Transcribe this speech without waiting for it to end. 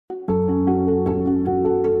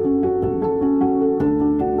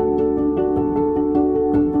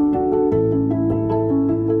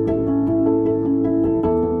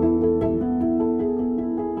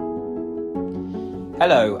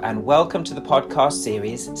Hello and welcome to the podcast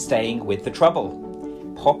series Staying with the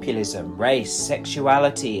Trouble. Populism, race,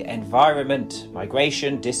 sexuality, environment,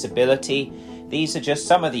 migration, disability, these are just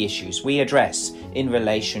some of the issues we address in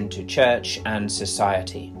relation to church and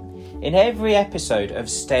society. In every episode of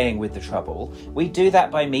Staying with the Trouble, we do that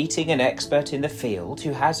by meeting an expert in the field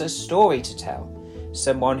who has a story to tell,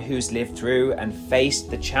 someone who's lived through and faced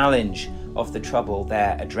the challenge of the trouble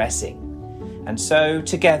they're addressing. And so,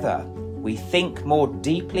 together, we think more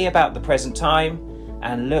deeply about the present time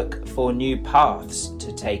and look for new paths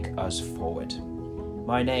to take us forward.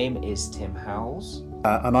 My name is Tim Howells.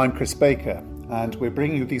 And I'm Chris Baker, and we're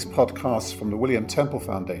bringing you these podcasts from the William Temple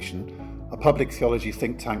Foundation, a public theology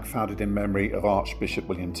think tank founded in memory of Archbishop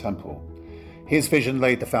William Temple. His vision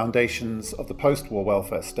laid the foundations of the post-war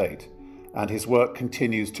welfare state, and his work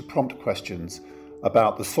continues to prompt questions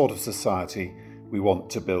about the sort of society we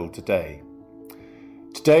want to build today.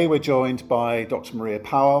 Today we're joined by Dr. Maria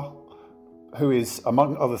Power, who is,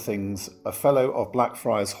 among other things, a Fellow of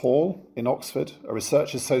Blackfriars Hall in Oxford, a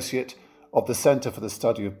Research Associate of the Centre for the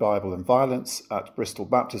Study of Bible and Violence at Bristol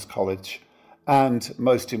Baptist College, and,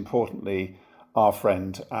 most importantly, our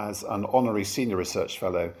friend as an Honorary Senior Research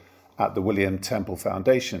Fellow at the William Temple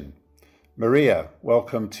Foundation. Maria,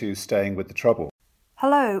 welcome to Staying with the Trouble.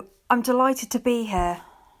 Hello, I'm delighted to be here.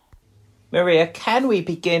 Maria, can we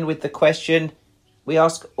begin with the question we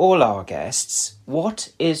ask all our guests?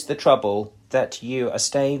 What is the trouble that you are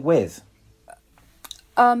staying with?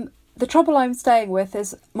 The trouble I'm staying with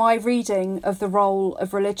is my reading of the role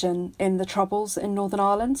of religion in the Troubles in Northern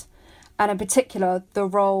Ireland, and in particular the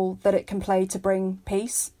role that it can play to bring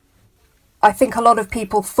peace. I think a lot of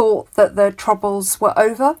people thought that the Troubles were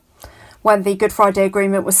over when the Good Friday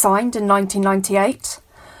Agreement was signed in 1998.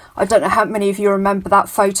 I don't know how many of you remember that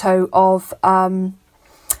photo of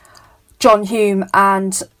John Hume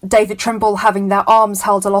and David Trimble having their arms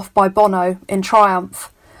held aloft by Bono in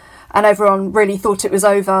triumph, and everyone really thought it was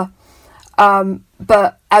over.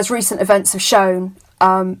 But as recent events have shown,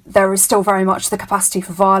 there is still very much the capacity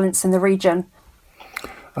for violence in the region.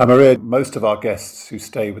 Maria, most of our guests who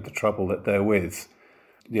stay with the trouble that they're with,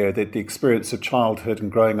 the experience of childhood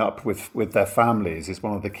and growing up with their families is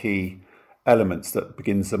one of the key elements that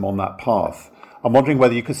begins them on that path. I'm wondering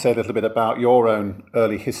whether you could say a little bit about your own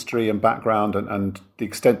early history and background and the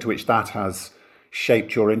extent to which that has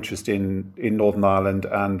shaped your interest in Northern Ireland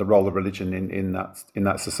and the role of religion in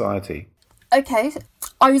that society. Okay,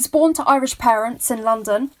 I was born to Irish parents in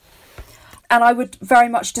London, and I would very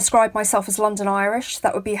much describe myself as London Irish.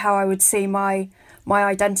 That would be how I would see my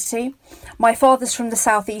identity. My father's from the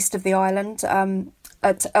southeast of the island,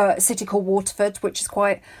 at a city called Waterford, which is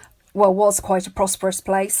was quite a prosperous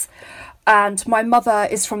place. And my mother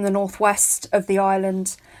is from the northwest of the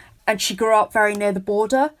island, and she grew up very near the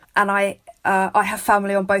border, and I have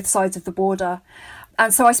family on both sides of the border.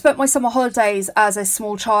 And so I spent my summer holidays as a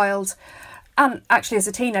small child, and actually as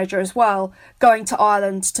a teenager as well, going to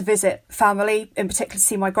Ireland to visit family, in particular to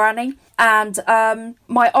see my granny. And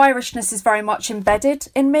my Irishness is very much embedded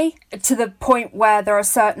in me, to the point where there are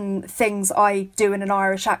certain things I do in an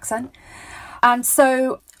Irish accent. And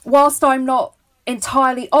so whilst I'm not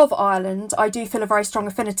entirely of Ireland, I do feel a very strong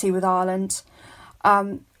affinity with Ireland.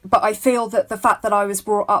 But I feel that the fact that I was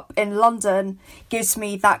brought up in London gives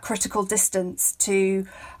me that critical distance to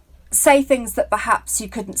say things that perhaps you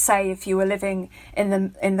couldn't say if you were living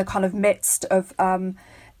in the kind of midst of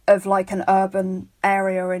like an urban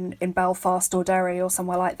area in Belfast or Derry or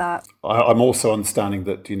somewhere like that. I'm also understanding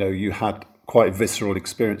that you had quite visceral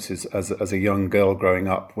experiences as a young girl growing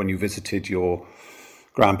up when you visited your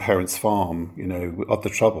grandparents' farm, of the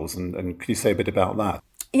Troubles, and can you say a bit about that?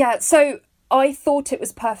 Yeah, so I thought it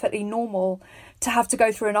was perfectly normal to have to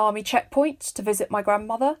go through an army checkpoint to visit my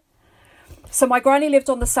grandmother. So my granny lived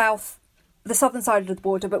on the southern side of the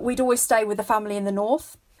border, but we'd always stay with the family in the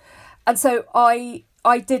north. And so I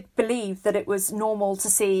did believe that it was normal to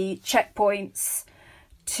see checkpoints,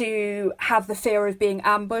 to have the fear of being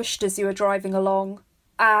ambushed as you were driving along,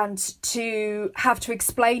 and to have to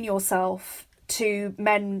explain yourself to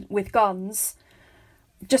men with guns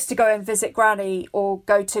just to go and visit Granny or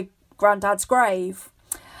go to Grandad's grave.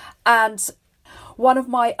 And one of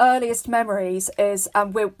my earliest memories is,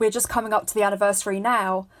 and we're just coming up to the anniversary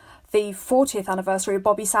now, the 40th anniversary of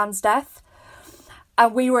Bobby Sands' death.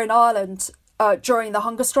 And we were in Ireland during the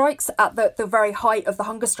hunger strikes, at the very height of the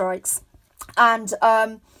hunger strikes. And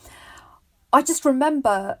I just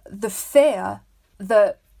remember the fear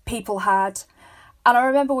that people had. And I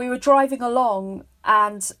remember we were driving along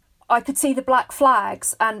and I could see the black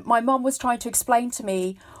flags, and my mum was trying to explain to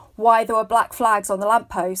me why there were black flags on the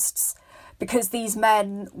lampposts, because these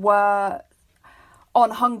men were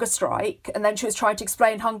on hunger strike, and then she was trying to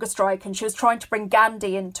explain hunger strike, and she was trying to bring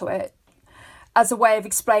Gandhi into it as a way of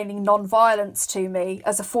explaining non-violence to me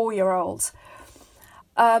as a 4-year-old.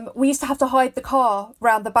 We used to have to hide the car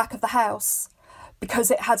round the back of the house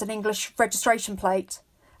because it had an English registration plate,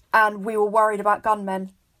 and we were worried about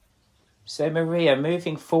gunmen. So Maria,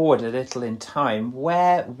 moving forward a little in time,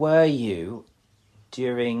 where were you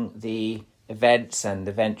during the events and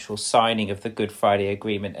eventual signing of the Good Friday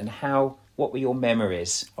Agreement, and what were your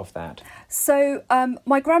memories of that? So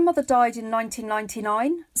my grandmother died in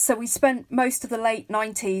 1999, so we spent most of the late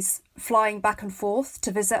 90s flying back and forth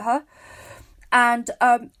to visit her. And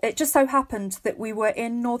it just so happened that we were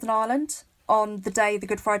in Northern Ireland on the day the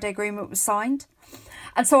Good Friday Agreement was signed.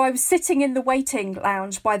 And so I was sitting in the waiting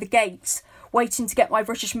lounge by the gate, waiting to get my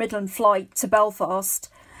British Midland flight to Belfast.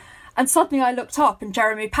 And suddenly I looked up and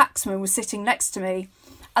Jeremy Paxman was sitting next to me.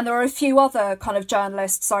 And there were a few other kind of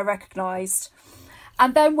journalists I recognised.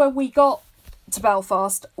 And then when we got to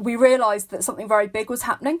Belfast, we realised that something very big was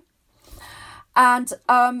happening. And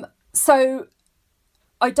so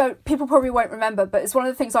people probably won't remember, but it's one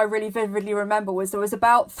of the things I really vividly remember was there was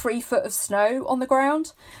about 3 foot of snow on the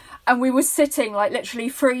ground. And we were sitting like literally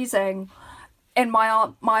freezing in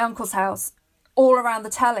my uncle's house all around the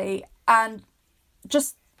telly. And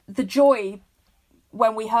just the joy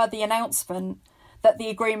when we heard the announcement that the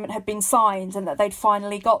agreement had been signed and that they'd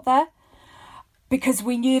finally got there, because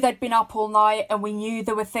we knew they'd been up all night and we knew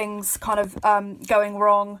there were things kind of going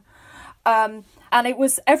wrong, and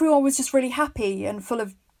everyone was just really happy and full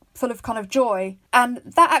of kind of joy, and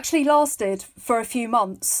that actually lasted for a few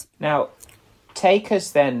months. Now, take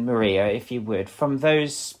us then, Maria, if you would, from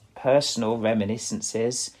those personal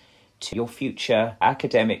reminiscences to your future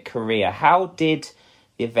academic career. How did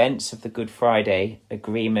the events of the Good Friday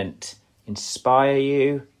Agreement inspire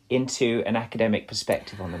you into an academic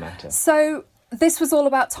perspective on the matter? So this was all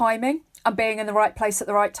about timing and being in the right place at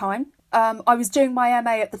the right time. I was doing my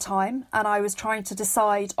MA at the time and I was trying to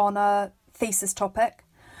decide on a thesis topic.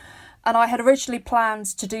 And I had originally planned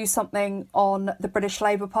to do something on the British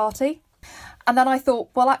Labour Party. And then I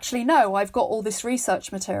thought, well, actually, no, I've got all this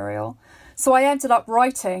research material. So I ended up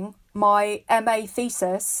writing my MA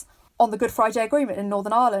thesis on the Good Friday Agreement in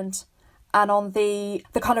Northern Ireland, and on the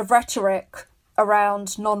kind of rhetoric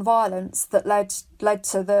around non-violence that led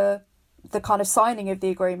to the kind of signing of the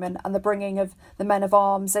agreement and the bringing of the men of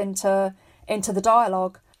arms into the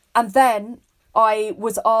dialogue. And then I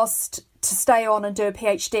was asked to stay on and do a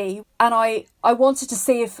PhD, and I wanted to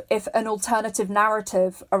see if an alternative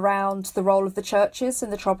narrative around the role of the churches in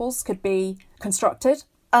the Troubles could be constructed,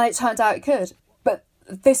 and it turned out it could. But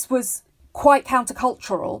this was quite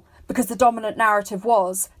countercultural, because the dominant narrative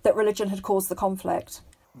was that religion had caused the conflict.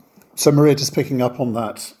 So Maria, just picking up on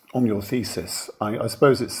that, on your thesis, I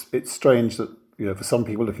suppose it's strange that, for some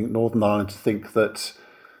people looking at Northern Ireland to think that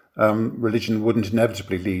religion wouldn't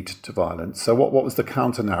inevitably lead to violence. So what was the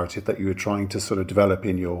counter narrative that you were trying to sort of develop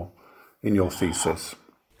in your thesis?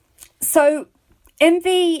 So in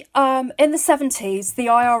the 70s, the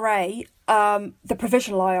IRA, the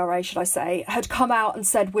provisional IRA, should I say, had come out and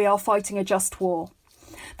said, we are fighting a just war.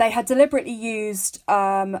 They had deliberately used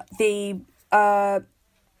the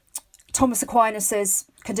Thomas Aquinas's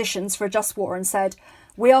conditions for a just war and said,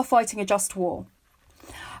 we are fighting a just war.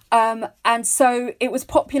 And so it was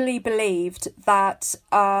popularly believed that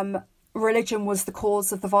religion was the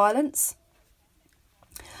cause of the violence.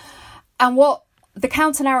 And what the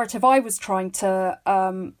counter-narrative I was trying to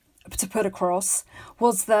put across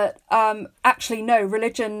was that actually, no,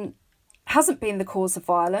 religion hasn't been the cause of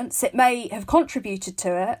violence. It may have contributed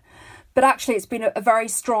to it, but actually it's been a very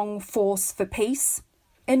strong force for peace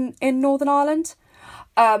in Northern Ireland.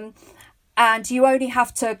 And you only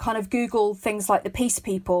have to kind of Google things like the Peace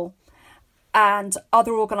People and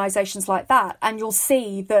other organisations like that, and you'll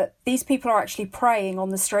see that these people are actually praying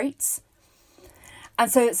on the streets. And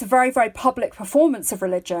so it's a very, very public performance of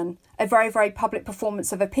religion, a very, very public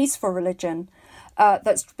performance of a peaceful religion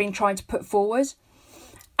that's been trying to put forward.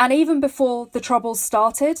 And even before the Troubles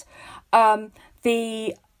started,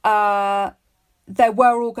 there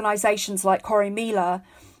were organisations like Corrymeela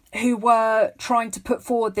who were trying to put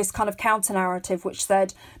forward this kind of counter-narrative which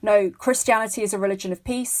said, no, Christianity is a religion of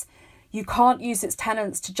peace. You can't use its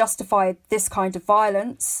tenets to justify this kind of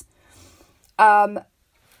violence. And,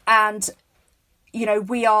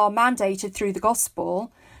 we are mandated through the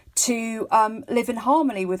gospel to live in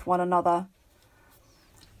harmony with one another.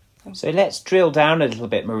 So let's drill down a little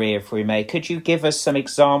bit, Maria, if we may. Could you give us some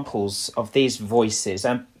examples of these voices?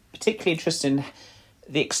 I'm particularly interested in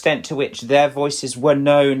the extent to which their voices were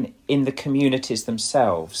known in the communities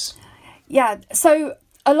themselves. Yeah, so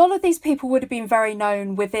a lot of these people would have been very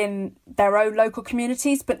known within their own local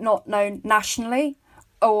communities, but not known nationally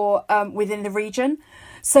or within the region.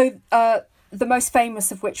 So the most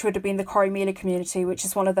famous of which would have been the Corrymeela community, which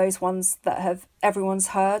is one of those ones that everyone's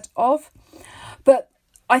heard of. But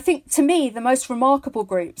I think, to me, the most remarkable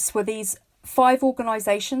groups were these 5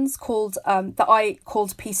 organisations that I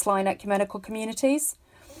called Peaceline Ecumenical Communities,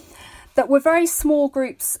 that were very small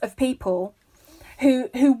groups of people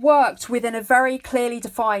who worked within a very clearly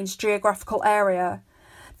defined geographical area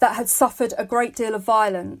that had suffered a great deal of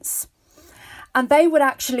violence. And they would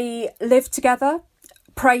actually live together,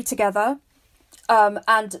 pray together,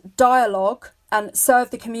 and dialogue and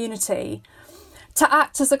serve the community to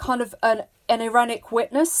act as a kind of an Iranic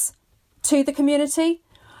witness to the community,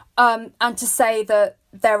 and to say that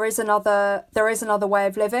there is another way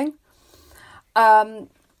of living.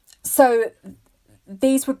 So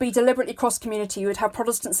these would be deliberately cross-community. You would have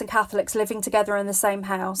Protestants and Catholics living together in the same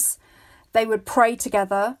house. They would pray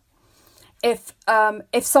together. If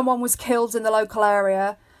someone was killed in the local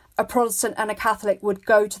area, a Protestant and a Catholic would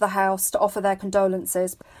go to the house to offer their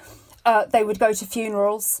condolences. They would go to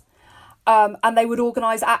funerals, and they would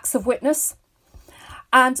organise acts of witness.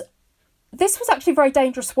 And this was actually very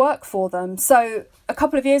dangerous work for them. So a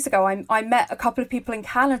couple of years ago, I met a couple of people in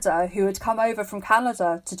Canada who had come over from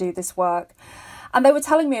Canada to do this work. And they were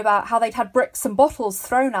telling me about how they'd had bricks and bottles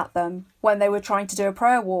thrown at them when they were trying to do a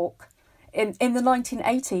prayer walk in the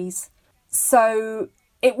 1980s. So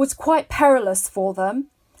it was quite perilous for them.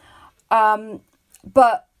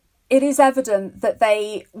 But it is evident that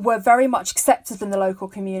they were very much accepted in the local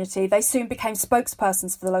community. They soon became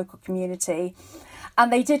spokespersons for the local community.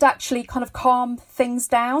 And they did actually kind of calm things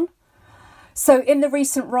down. So in the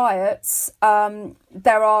recent riots,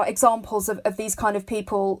 there are examples of these kind of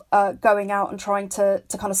people going out and trying to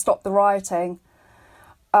kind of stop the rioting,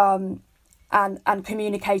 and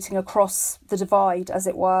communicating across the divide, as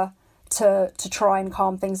it were, to try and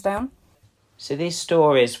calm things down. So these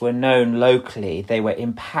stories were known locally, they were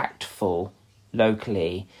impactful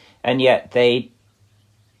locally, and yet they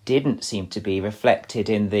didn't seem to be reflected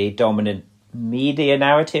in the dominant media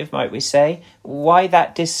narrative, might we say? Why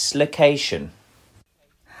that dislocation?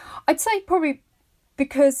 I'd say probably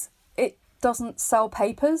because it doesn't sell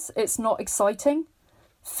papers. It's not exciting.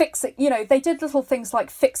 Fixing, they did little things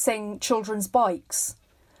like fixing children's bikes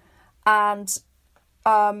and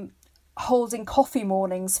holding coffee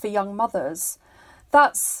mornings for young mothers.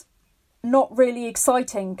 That's not really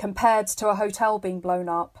exciting compared to a hotel being blown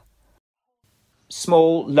up.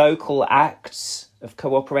 Small local acts of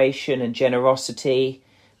cooperation and generosity.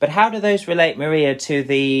 But how do those relate, Maria, to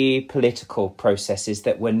the political processes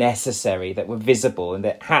that were necessary, that were visible and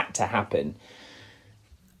that had to happen?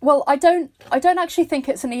 Well, I don't actually think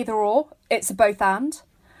it's an either or. It's a both and.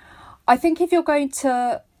 I think if you're going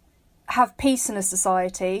to have peace in a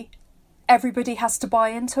society, everybody has to buy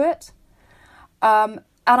into it. And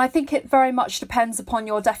I think it very much depends upon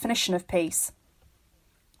your definition of peace.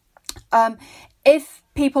 If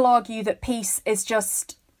people argue that peace is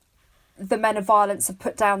just the men of violence have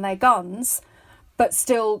put down their guns, but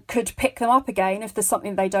still could pick them up again if there's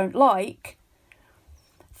something they don't like,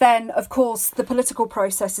 then of course the political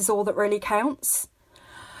process is all that really counts.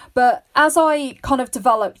 But as I kind of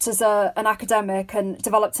developed as an academic and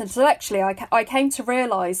developed intellectually, I came to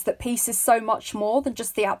realise that peace is so much more than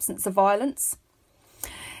just the absence of violence.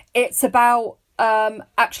 It's about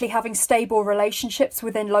actually having stable relationships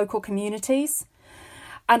within local communities,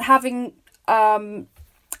 and having kind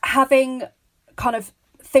of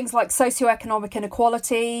things like socioeconomic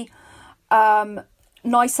inequality,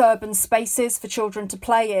 nice urban spaces for children to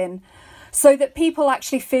play in, so that people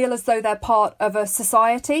actually feel as though they're part of a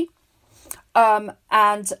society,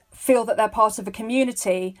 and feel that they're part of a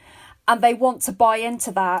community, and they want to buy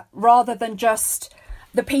into that, rather than just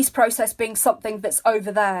the peace process being something that's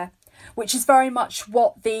over there, which is very much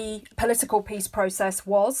what the political peace process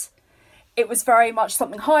was. It was very much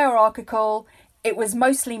something hierarchical. It was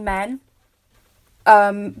mostly men.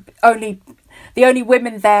 The only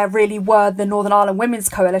women there really were the Northern Ireland Women's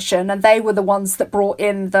Coalition, and they were the ones that brought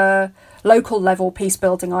in the local level peace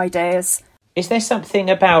building ideas. Is there something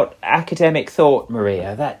about academic thought,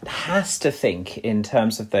 Maria, that has to think in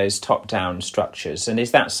terms of those top-down structures? And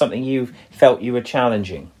is that something you felt you were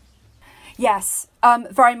challenging? Yes,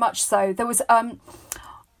 very much so. There was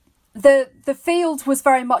the field was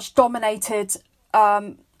very much dominated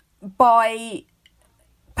by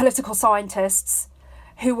political scientists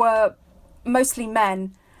who were mostly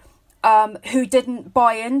men, who didn't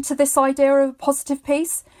buy into this idea of a positive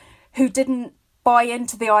peace, who didn't buy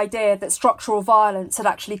into the idea that structural violence had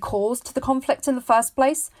actually caused the conflict in the first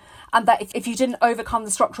place, and that if you didn't overcome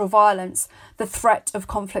the structural violence, the threat of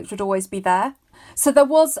conflict would always be there. So there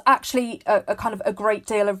was actually a kind of a great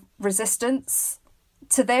deal of resistance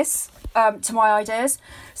to this, to my ideas.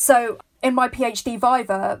 So in my PhD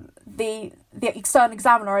viva, the external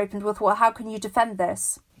examiner opened with, well, how can you defend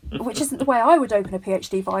this? Which isn't the way I would open a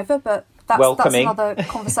PhD viva, but that's another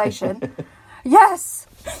conversation. Yes.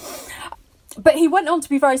 But he went on to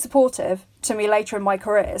be very supportive to me later in my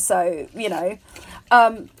career. So, you know,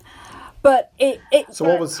 but it. So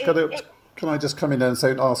what was, can I just come in and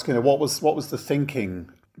ask, you know, what was the thinking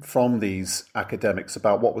from these academics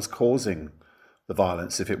about what was causing the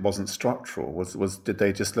violence if it wasn't structural? Did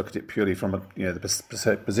they just look at it purely from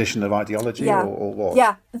the position of ideology, or what?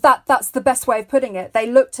 Yeah, that's the best way of putting it. They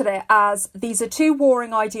looked at it as these are two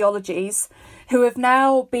warring ideologies who have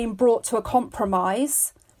now been brought to a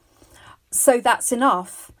compromise, so that's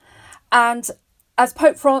enough. And as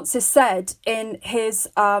Pope Francis said in his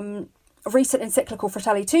recent encyclical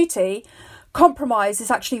Fratelli Tutti, compromise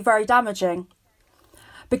is actually very damaging,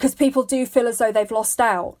 because people do feel as though they've lost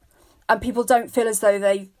out, and people don't feel as though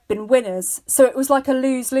they've been winners. So it was like a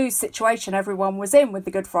lose-lose situation everyone was in with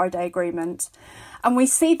the Good Friday Agreement. And we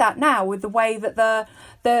see that now with the way that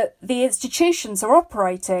the institutions are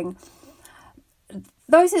operating.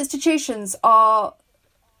 Those institutions are...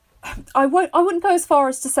 I wouldn't go as far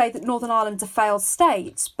as to say that Northern Ireland's a failed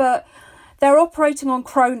state, but they're operating on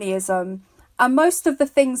cronyism. And most of the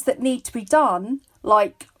things that need to be done,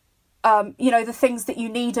 like, the things that you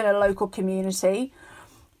need in a local community,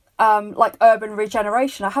 like urban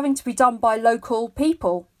regeneration, are having to be done by local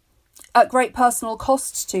people at great personal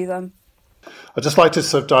costs to them. I'd just like to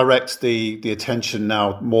sort of direct the attention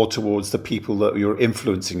now more towards the people that you're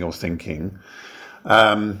influencing your thinking.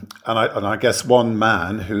 And I guess one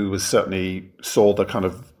man who certainly saw the kind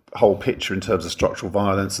of whole picture in terms of structural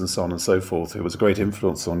violence and so on and so forth, who was a great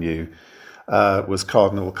influence on you, was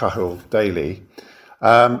Cardinal Cathal Daly.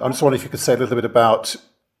 I'm just wondering if you could say a little bit about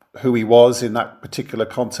who he was in that particular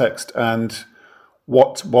context and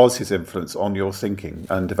what was his influence on your thinking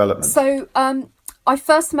and development. So I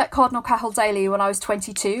first met Cardinal Cathal Daly when I was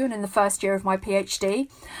 22 and in the first year of my PhD.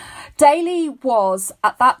 Daly was,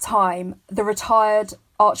 at that time, the retired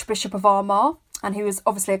Archbishop of Armagh, and he was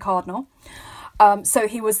obviously a cardinal. So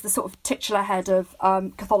he was the sort of titular head of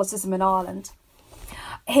Catholicism in Ireland.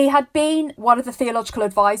 He had been one of the theological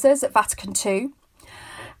advisors at Vatican II,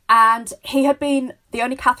 and he had been the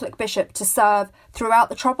only Catholic bishop to serve throughout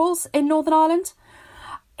the Troubles in Northern Ireland.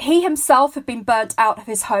 He himself had been burnt out of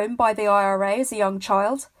his home by the IRA as a young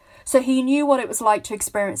child, so he knew what it was like to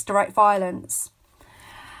experience direct violence.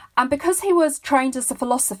 And because he was trained as a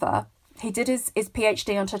philosopher, he did his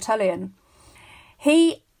PhD on Tertullian,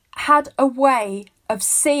 he had a way of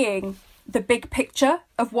seeing the big picture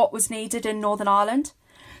of what was needed in Northern Ireland.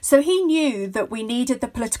 So he knew that we needed the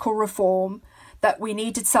political reform, that we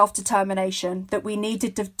needed self-determination, that we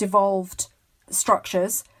needed devolved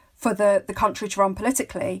structures for the country to run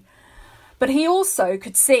politically. But he also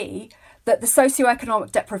could see that the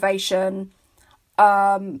socioeconomic deprivation,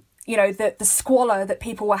 the squalor that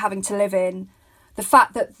people were having to live in, the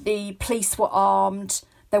fact that the police were armed,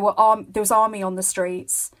 there was army on the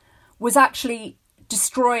streets, was actually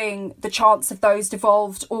destroying the chance of those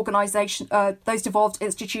devolved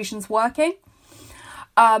institutions working.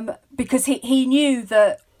 Because he knew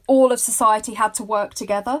that all of society had to work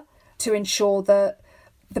together to ensure that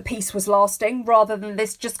the peace was lasting, rather than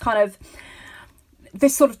this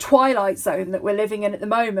sort of twilight zone that we're living in at the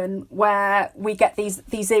moment, where we get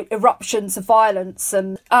these eruptions of violence.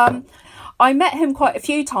 And I met him quite a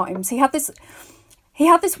few times. He had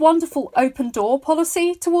this wonderful open door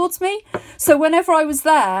policy towards me. So whenever I was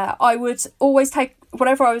there, I would always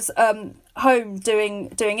whenever I was home doing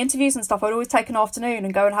interviews and stuff, I'd always take an afternoon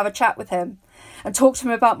and go and have a chat with him and talk to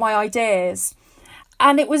him about my ideas.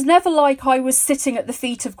 And it was never like I was sitting at the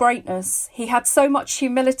feet of greatness. He had so much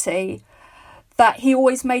humility that he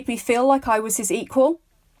always made me feel like I was his equal.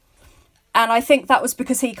 And I think that was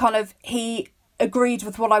because he agreed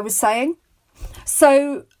with what I was saying.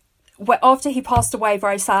 So after he passed away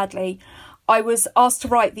very sadly, I was asked to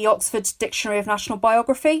write the Oxford Dictionary of National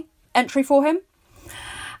Biography entry for him.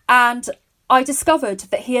 And I discovered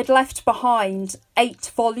that he had left behind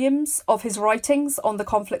 8 volumes of his writings on the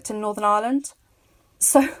conflict in Northern Ireland.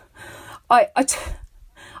 So I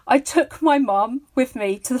took my mum with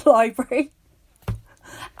me to the library,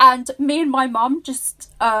 and me and my mum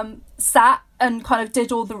just sat and kind of did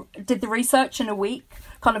the research in a week,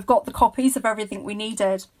 kind of got the copies of everything we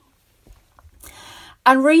needed.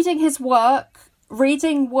 And reading his work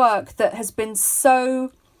reading work that has been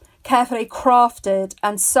so carefully crafted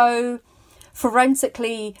and so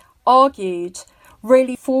forensically argued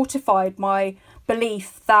really fortified my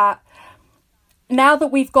belief that now that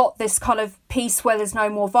we've got this kind of peace where there's no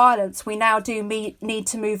more violence, we now do need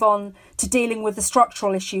to move on to dealing with the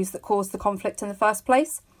structural issues that caused the conflict in the first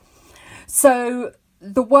place. So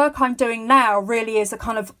the work I'm doing now really is a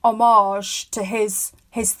kind of homage to his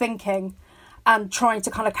thinking and trying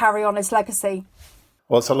to kind of carry on his legacy.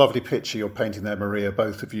 Well, it's a lovely picture you're painting there, Maria,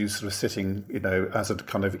 both of you sort of sitting, as a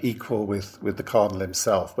kind of equal with the Cardinal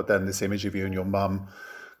himself, but then this image of you and your mum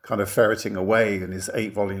kind of ferreting away in his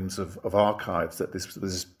 8 volumes of archives, that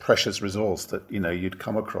this precious resource that, you'd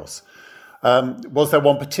come across. Was there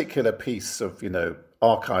one particular piece of,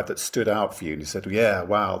 archive that stood out for you and you said, yeah,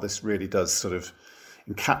 wow, this really does sort of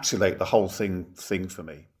encapsulate the whole thing for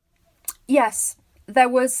me? Yes, there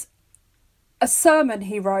was a sermon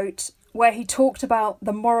he wrote where he talked about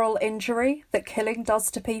the moral injury that killing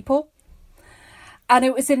does to people. And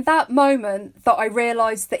it was in that moment that I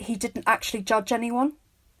realised that he didn't actually judge anyone,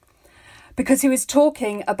 because he was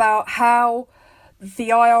talking about how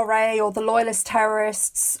the IRA or the Loyalist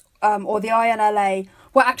terrorists or the INLA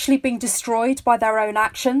were actually being destroyed by their own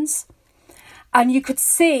actions. And you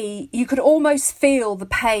could almost feel the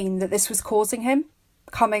pain that this was causing him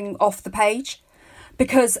coming off the page,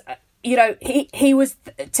 because he was,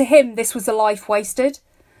 to him, this was a life wasted.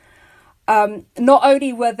 Not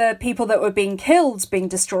only were the people that were being killed being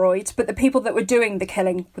destroyed, but the people that were doing the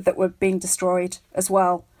killing that were being destroyed as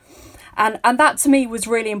well. And that to me was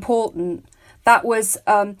really important. That was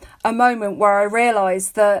a moment where I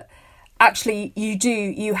realised that actually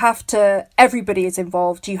everybody is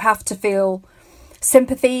involved. You have to feel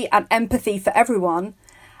sympathy and empathy for everyone,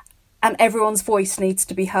 and everyone's voice needs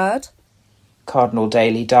to be heard. Cardinal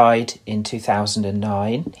Daly died in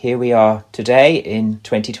 2009. Here we are today in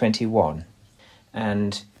 2021.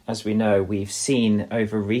 And as we know, we've seen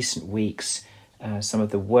over recent weeks some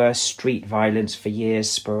of the worst street violence for years,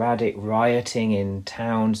 sporadic rioting in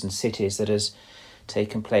towns and cities that has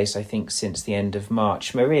taken place, I think, since the end of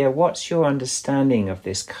March. Maria, what's your understanding of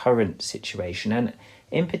this current situation? And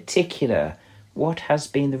in particular, what has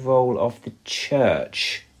been the role of the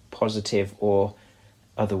church, positive or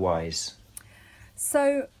otherwise?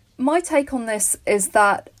 So my take on this is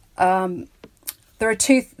that there are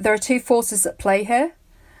two forces at play here.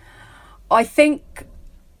 I think,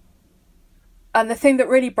 and the thing that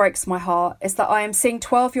really breaks my heart is that I am seeing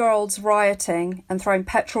 12-year-olds rioting and throwing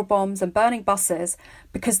petrol bombs and burning buses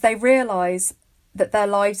because they realise that their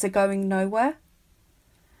lives are going nowhere,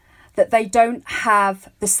 that they don't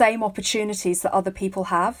have the same opportunities that other people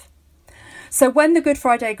have. So when the Good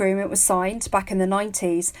Friday Agreement was signed back in the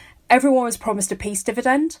 90s, everyone was promised a peace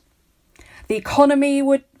dividend. The economy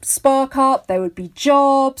would spark up, there would be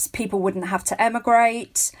jobs, people wouldn't have to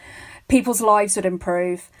emigrate, people's lives would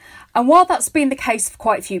improve. And while that's been the case for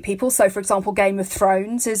quite a few people, so for example, Game of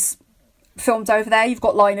Thrones is filmed over there, you've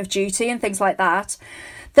got Line of Duty and things like that,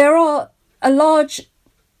 there are a large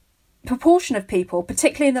proportion of people,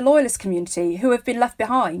 particularly in the Loyalist community, who have been left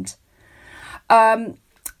behind.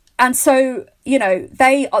 And so,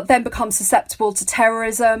 they then become susceptible to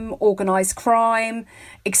terrorism, organised crime,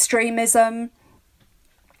 extremism.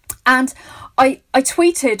 And I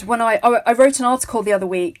tweeted when I wrote an article the other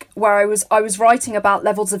week where I was writing about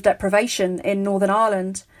levels of deprivation in Northern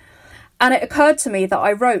Ireland. And it occurred to me that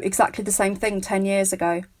I wrote exactly the same thing 10 years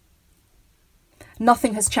ago.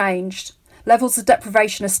 Nothing has changed. Levels of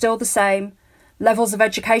deprivation are still the same. Levels of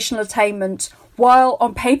educational attainment, while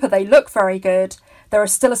on paper they look very good, there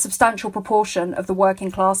is still a substantial proportion of the working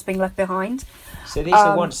class being left behind. So these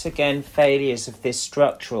are once again failures of this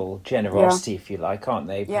structural generosity, if you like, aren't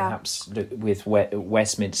they? Yeah. Perhaps with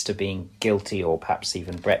Westminster being guilty, or perhaps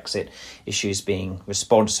even Brexit issues being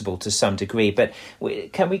responsible to some degree. But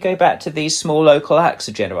can we go back to these small local acts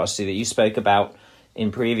of generosity that you spoke about in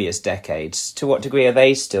previous decades? To what degree are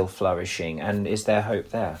they still flourishing, and is there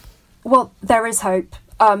hope there? Well, there is hope.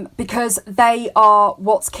 Because they are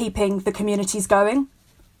what's keeping the communities going.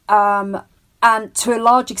 And to a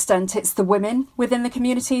large extent, it's the women within the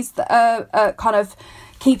communities that are kind of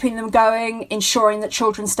keeping them going, ensuring that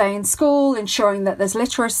children stay in school, ensuring that there's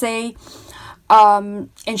literacy,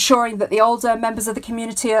 ensuring that the older members of the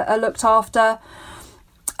community are looked after,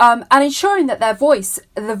 and ensuring that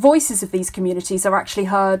the voices of these communities are actually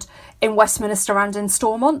heard in Westminster and in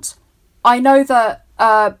Stormont. I know that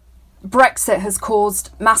Brexit has caused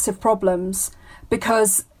massive problems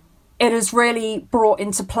because it has really brought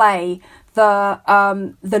into play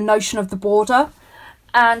the notion of the border.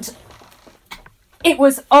 And It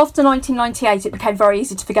was after 1998, it became very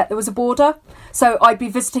easy to forget there was a border. So I'd be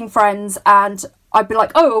visiting friends and I'd be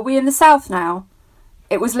like, oh, are we in the south now?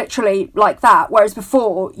 It was literally like that. Whereas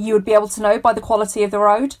before, you would be able to know by the quality of the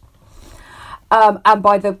road and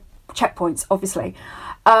by the checkpoints, obviously.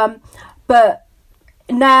 But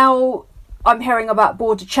now I'm hearing about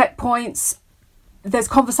border checkpoints. There's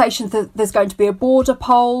conversations that there's going to be a border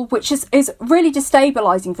poll, which is really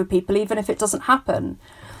destabilising for people, even if it doesn't happen,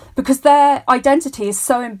 because their identity is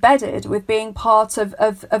so embedded with being part of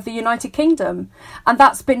the United Kingdom. And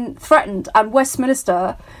that's been threatened. And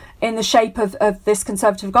Westminster, in the shape of this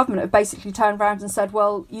Conservative government, have basically turned around and said,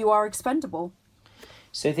 well, you are expendable.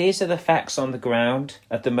 So these are the facts on the ground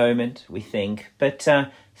at the moment, we think. But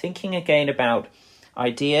thinking again about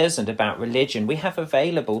ideas and about religion, we have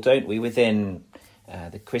available, don't we, within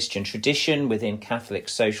the Christian tradition, within Catholic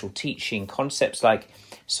social teaching, concepts like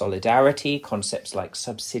solidarity, concepts like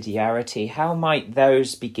subsidiarity. How might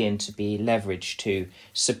those begin to be leveraged to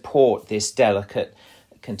support this delicate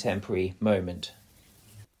contemporary moment?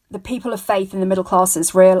 The people of faith in the middle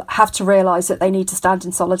classes have to realise that they need to stand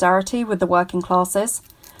in solidarity with the working classes.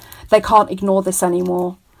 They can't ignore this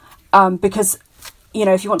anymore because, you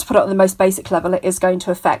know, if you want to put it on the most basic level, it is going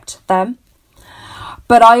to affect them.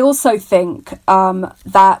 But I also think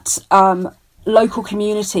that local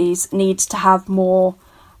communities need to have more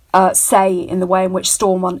say in the way in which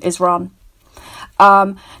Stormont is run.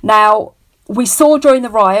 Now, we saw during the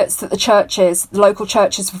riots that the local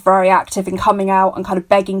churches were very active in coming out and kind of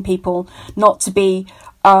begging people not to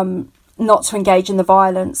engage in the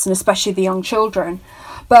violence, and especially the young children.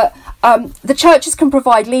 But the churches can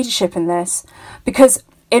provide leadership in this, because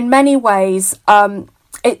in many ways,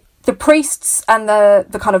 the priests and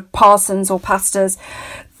the kind of parsons or pastors,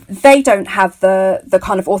 they don't have the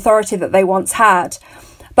kind of authority that they once had.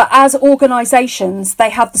 But as organisations, they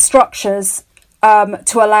have the structures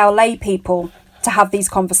to allow lay people to have these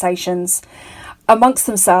conversations amongst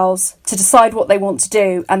themselves, to decide what they want to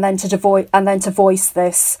do, and then to voice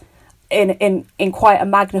this in quite a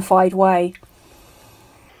magnified way.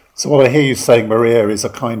 So what I hear you saying, Maria, is a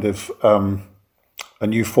kind of a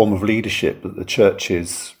new form of leadership that the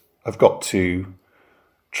churches have got to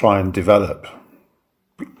try and develop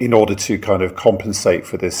in order to kind of compensate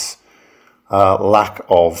for this lack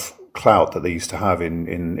of clout that they used to have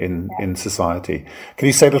in society. Can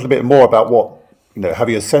you say a little bit more about what, you know, have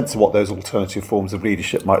you a sense of what those alternative forms of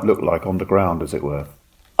leadership might look like on the ground, as it were?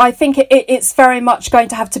 I think it's very much going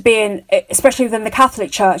to have to be, especially within the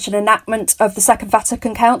Catholic Church, an enactment of the Second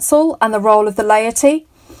Vatican Council and the role of the laity.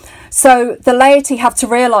 So the laity have to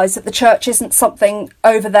realise that the church isn't something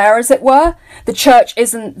over there, as it were. The church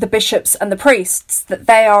isn't the bishops and the priests, that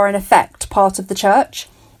they are in effect part of the church.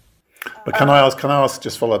 But can I ask,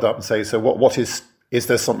 just follow that up and say, so what is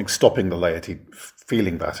there something stopping the laity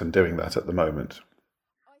feeling that and doing that at the moment?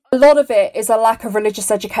 A lot of it is a lack of religious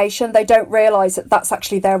education. They don't realise that that's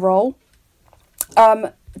actually their role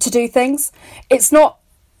to do things. It's not,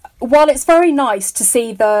 while it's very nice to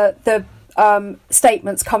see the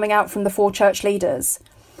statements coming out from the four church leaders,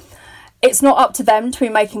 it's not up to them to be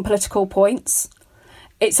making political points.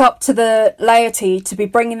 It's up to the laity to be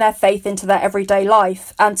bringing their faith into their everyday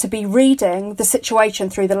life and to be reading the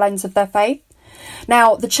situation through the lens of their faith.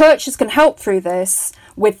 Now, the churches can help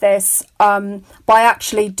with this by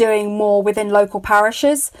actually doing more within local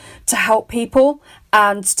parishes to help people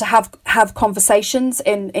and to have conversations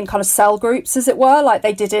in kind of cell groups, as it were, like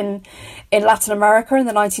they did in Latin America in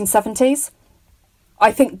the 1970s.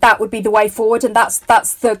 I think that would be the way forward, and that's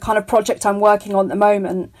the kind of project I'm working on at the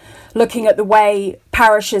moment, looking at the way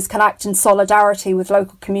parishes can act in solidarity with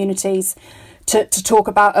local communities to talk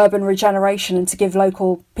about urban regeneration and to give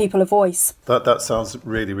local people a voice. That sounds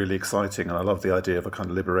really, really exciting, and I love the idea of a kind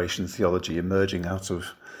of liberation theology emerging out of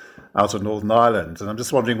Northern Ireland. And I'm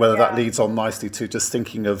just wondering whether that leads on nicely to just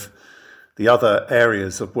thinking of the other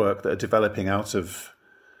areas of work that are developing out of,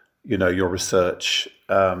 you know, your research,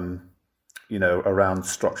 you know, around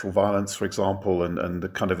structural violence, for example, and the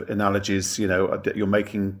kind of analogies, you know, that you're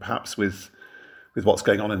making perhaps with what's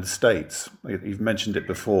going on in the States. You've mentioned it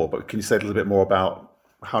before, but can you say a little bit more about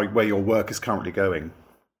where your work is currently going?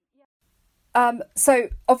 So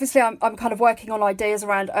obviously I'm kind of working on ideas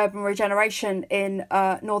around urban regeneration in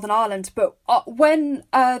Northern Ireland, but when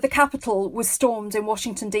the Capitol was stormed in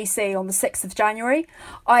Washington DC on the 6th of January,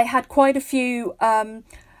 I had quite a few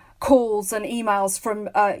calls and emails from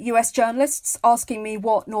US journalists asking me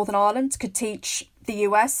what Northern Ireland could teach the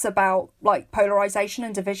US about, like, polarisation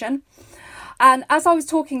and division. And as I was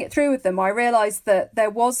talking it through with them, I realised that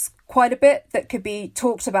there was quite a bit that could be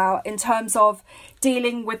talked about in terms of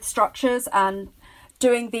dealing with structures and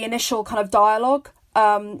doing the initial kind of dialogue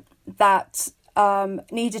that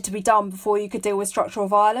needed to be done before you could deal with structural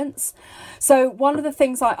violence. So one of the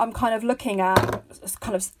things I'm kind of looking at,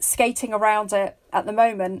 kind of skating around it at the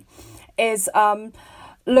moment, is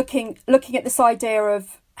looking at this idea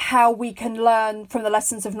of how we can learn from the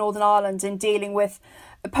lessons of Northern Ireland in dealing with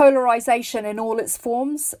polarisation in all its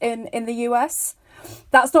forms in the US.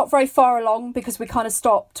 That's not very far along, because we kind of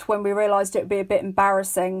stopped when we realised it would be a bit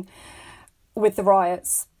embarrassing with the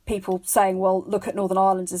riots. People saying, well, look at Northern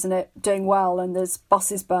Ireland, isn't it doing well, and there's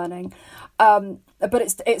buses burning. But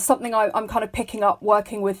it's something I'm kind of picking up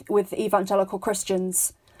working with evangelical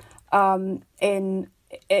Christians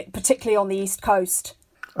particularly on the East Coast.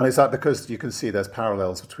 And is that because you can see there's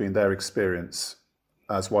parallels between their experience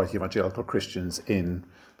as white evangelical Christians in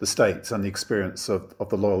the States and the experience of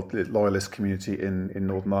the loyalist community in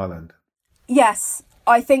Northern Ireland? Yes,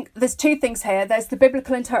 I think there's two things here. There's the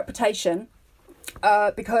biblical interpretation,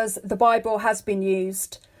 because the Bible has been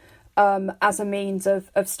used as a means of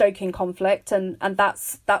stoking conflict, and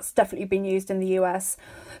that's definitely been used in the US.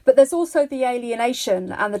 But there's also the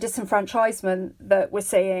alienation and the disenfranchisement that we're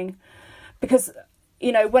seeing, because,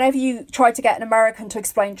 you know, whenever you try to get an American to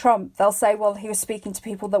explain Trump, they'll say, well, he was speaking to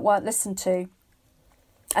people that weren't listened to,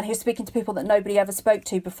 and he was speaking to people that nobody ever spoke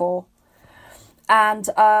to before. And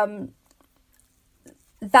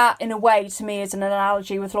that, in a way, to me, is an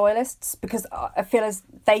analogy with loyalists, because I feel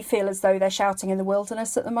they feel as though they're shouting in the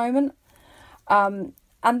wilderness at the moment. And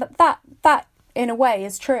that, in a way,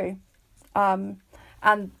 is true.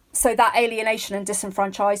 And so that alienation and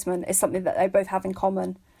disenfranchisement is something that they both have in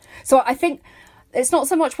common. So I think it's not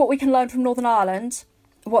so much what we can learn from Northern Ireland,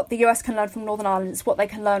 what the US can learn from Northern Ireland, it's what they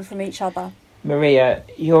can learn from each other. Maria,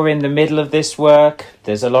 you're in the middle of this work.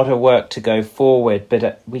 There's a lot of work to go forward,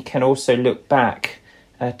 but we can also look back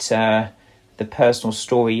at the personal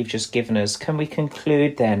story you've just given us. Can we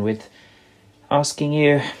conclude then with asking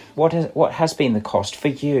you what has been the cost for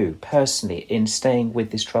you personally in staying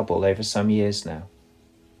with this trouble over some years now?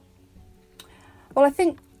 Well, I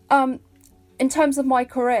think in terms of my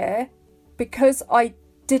career, because I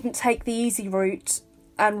didn't take the easy route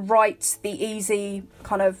and write the easy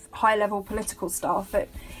kind of high-level political stuff,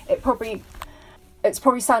 it's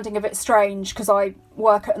probably sounding a bit strange because I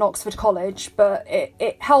work at an Oxford college, but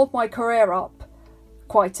it held my career up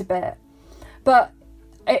quite a bit. But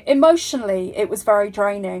emotionally, it was very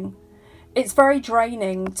draining. It's very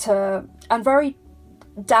draining and very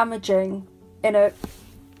damaging in a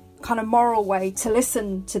kind of moral way to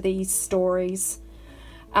listen to these stories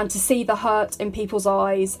and to see the hurt in people's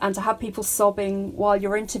eyes and to have people sobbing while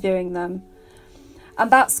you're interviewing them.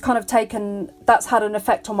 And that's had an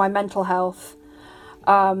effect on my mental health.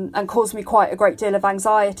 And caused me quite a great deal of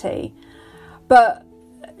anxiety. But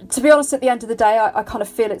to be honest, at the end of the day, I kind of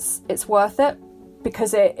feel it's worth it,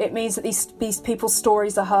 because it means that these people's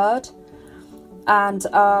stories are heard, and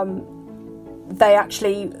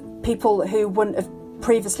people who wouldn't have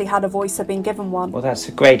previously had a voice have been given one. Well, that's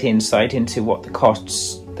a great insight into what the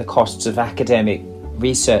costs of academic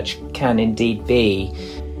research can indeed be.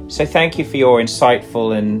 So thank you for your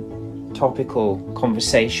insightful and topical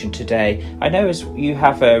conversation today. I know as you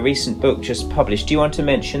have a recent book just published. Do you want to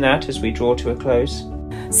mention that as we draw to a close?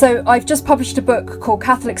 So I've just published a book called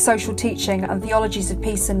Catholic Social Teaching and Theologies of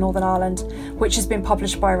Peace in Northern Ireland, which has been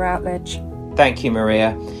published by Routledge. Thank you,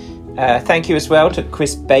 Maria. Thank you as well to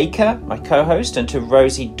Chris Baker, my co-host, and to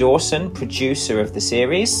Rosie Dawson, producer of the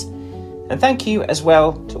series. And thank you as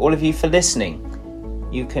well to all of you for listening.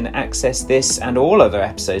 You can access this and all other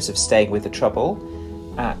episodes of Staying with the Trouble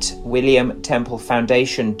at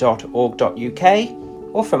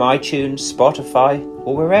williamtemplefoundation.org.uk or from iTunes, Spotify,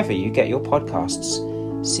 or wherever you get your podcasts.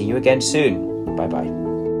 See you again soon. Bye-bye.